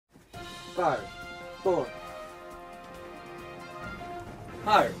5, 4.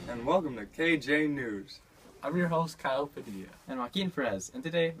 Hi, and welcome to KJ News. I'm your host, Kyle Padilla. And Joaquin Perez, and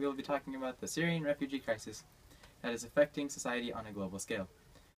today we will be talking about the Syrian refugee crisis that is affecting society on a global scale.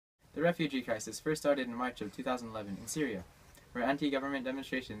 The refugee crisis first started in March of 2011 in Syria, where anti-government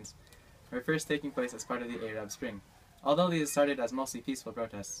demonstrations were first taking place as part of the Arab Spring. Although these started as mostly peaceful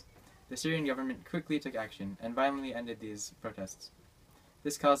protests, the Syrian government quickly took action and violently ended these protests.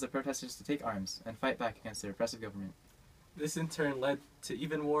 This caused the protesters to take arms and fight back against the repressive government. This in turn led to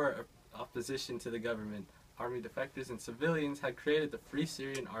even more opposition to the government. Army defectors and civilians had created the Free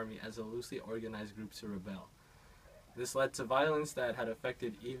Syrian Army as a loosely organized group to rebel. This led to violence that had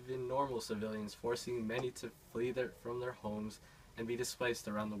affected even normal civilians, forcing many to flee from their homes and be displaced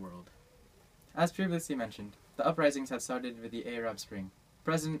around the world. As previously mentioned, the uprisings had started with the Arab Spring.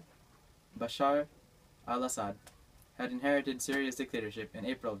 President Bashar al-Assad had inherited Syria's dictatorship in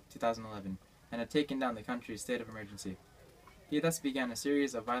April of 2011 and had taken down the country's state of emergency. He thus began a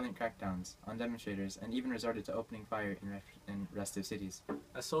series of violent crackdowns on demonstrators and even resorted to opening fire in restive cities.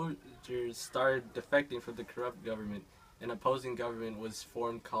 As soldiers started defecting from the corrupt government, an opposing government was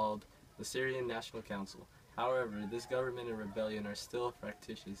formed called the Syrian National Council. However, this government and rebellion are still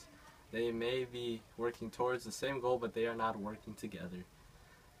factitious. They may be working towards the same goal, but they are not working together.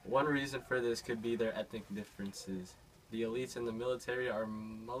 One reason for this could be their ethnic differences. The elites in the military are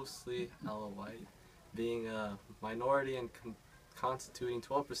mostly Alawite, being a minority and constituting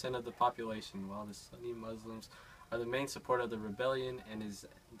 12% of the population, while the Sunni Muslims are the main support of the rebellion and is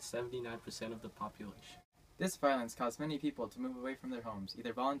 79% of the population. This violence caused many people to move away from their homes,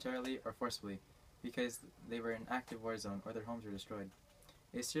 either voluntarily or forcefully, because they were in active war zone or their homes were destroyed.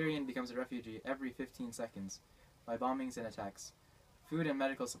 A Syrian becomes a refugee every 15 seconds by bombings and attacks. Food and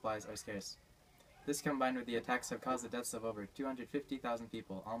medical supplies are scarce. This combined with the attacks have caused the deaths of over 250,000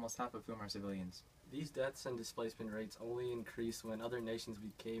 people, almost half of whom are civilians. These deaths and displacement rates only increased when other nations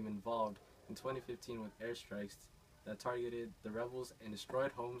became involved in 2015 with airstrikes that targeted the rebels and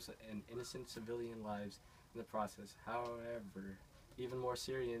destroyed homes and innocent civilian lives in the process. However, even more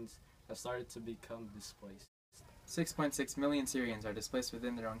Syrians have started to become displaced. 6.6 million Syrians are displaced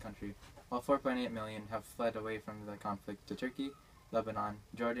within their own country, while 4.8 million have fled away from the conflict to Turkey, Lebanon,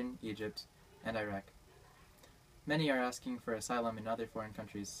 Jordan, Egypt, and Iraq. Many are asking for asylum in other foreign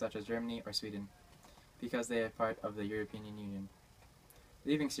countries such as Germany or Sweden, because they are part of the European Union.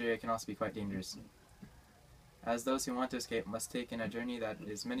 Leaving Syria can also be quite dangerous, as those who want to escape must take in a journey that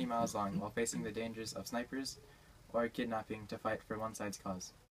is many miles long while facing the dangers of snipers or kidnapping to fight for one side's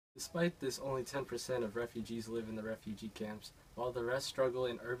cause. Despite this, only 10% of refugees live in the refugee camps, while the rest struggle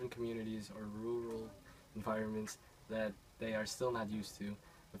in urban communities or rural environments that they are still not used to.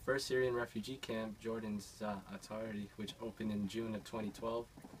 The first Syrian refugee camp, Jordan's Atari, which opened in June of 2012,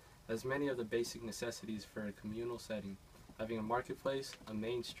 has many of the basic necessities for a communal setting, having a marketplace, a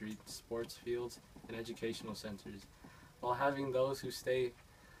main street, sports fields, and educational centers, while having those who stay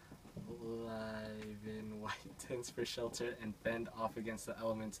live in white tents for shelter and fend off against the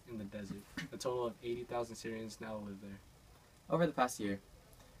elements in the desert. A total of 80,000 Syrians now live there. Over the past year,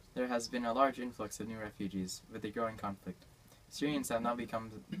 there has been a large influx of new refugees with the growing conflict. Syrians have now become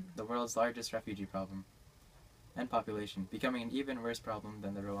the world's largest refugee problem and population, becoming an even worse problem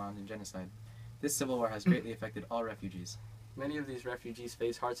than the Rwandan genocide. This civil war has greatly affected all refugees. Many of these refugees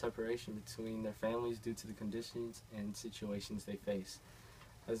face hard separation between their families due to the conditions and situations they face.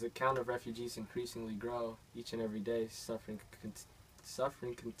 As the count of refugees increasingly grow each and every day, suffering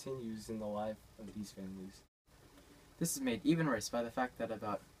continues in the life of these families. This is made even worse by the fact that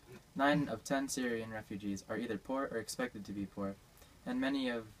about 9 of 10 Syrian refugees are either poor or expected to be poor, and many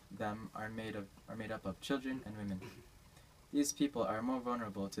of them are made up of children and women. These people are more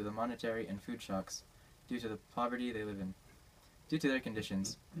vulnerable to the monetary and food shocks due to the poverty they live in. Due to their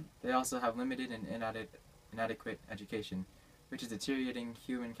conditions, they also have limited and inadequate education, which is deteriorating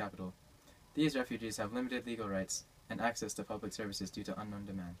human capital. These refugees have limited legal rights and access to public services due to unknown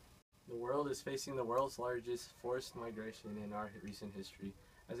demand. The world is facing the world's largest forced migration in our recent history.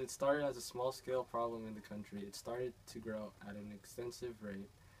 As it started as a small-scale problem in the country, it started to grow at an extensive rate,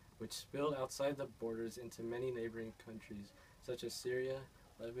 which spilled outside the borders into many neighboring countries, such as Syria,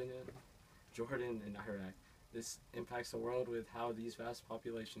 Lebanon, Jordan, and Iraq. This impacts the world with how these vast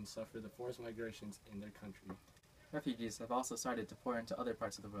populations suffer the forced migrations in their country. Refugees have also started to pour into other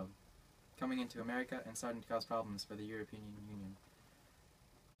parts of the world, coming into America and starting to cause problems for the European Union.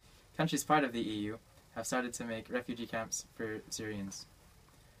 Countries part of the EU have started to make refugee camps for Syrians.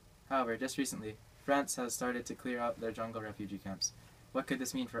 However, just recently, France has started to clear out their jungle refugee camps. What could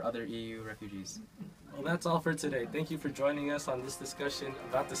this mean for other EU refugees? Well, that's all for today. Thank you for joining us on this discussion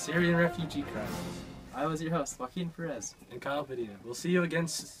about the Syrian refugee crisis. I was your host, Joaquin Perez. And Kyle Padilla. We'll see you again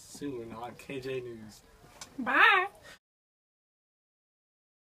soon on KJ News. Bye.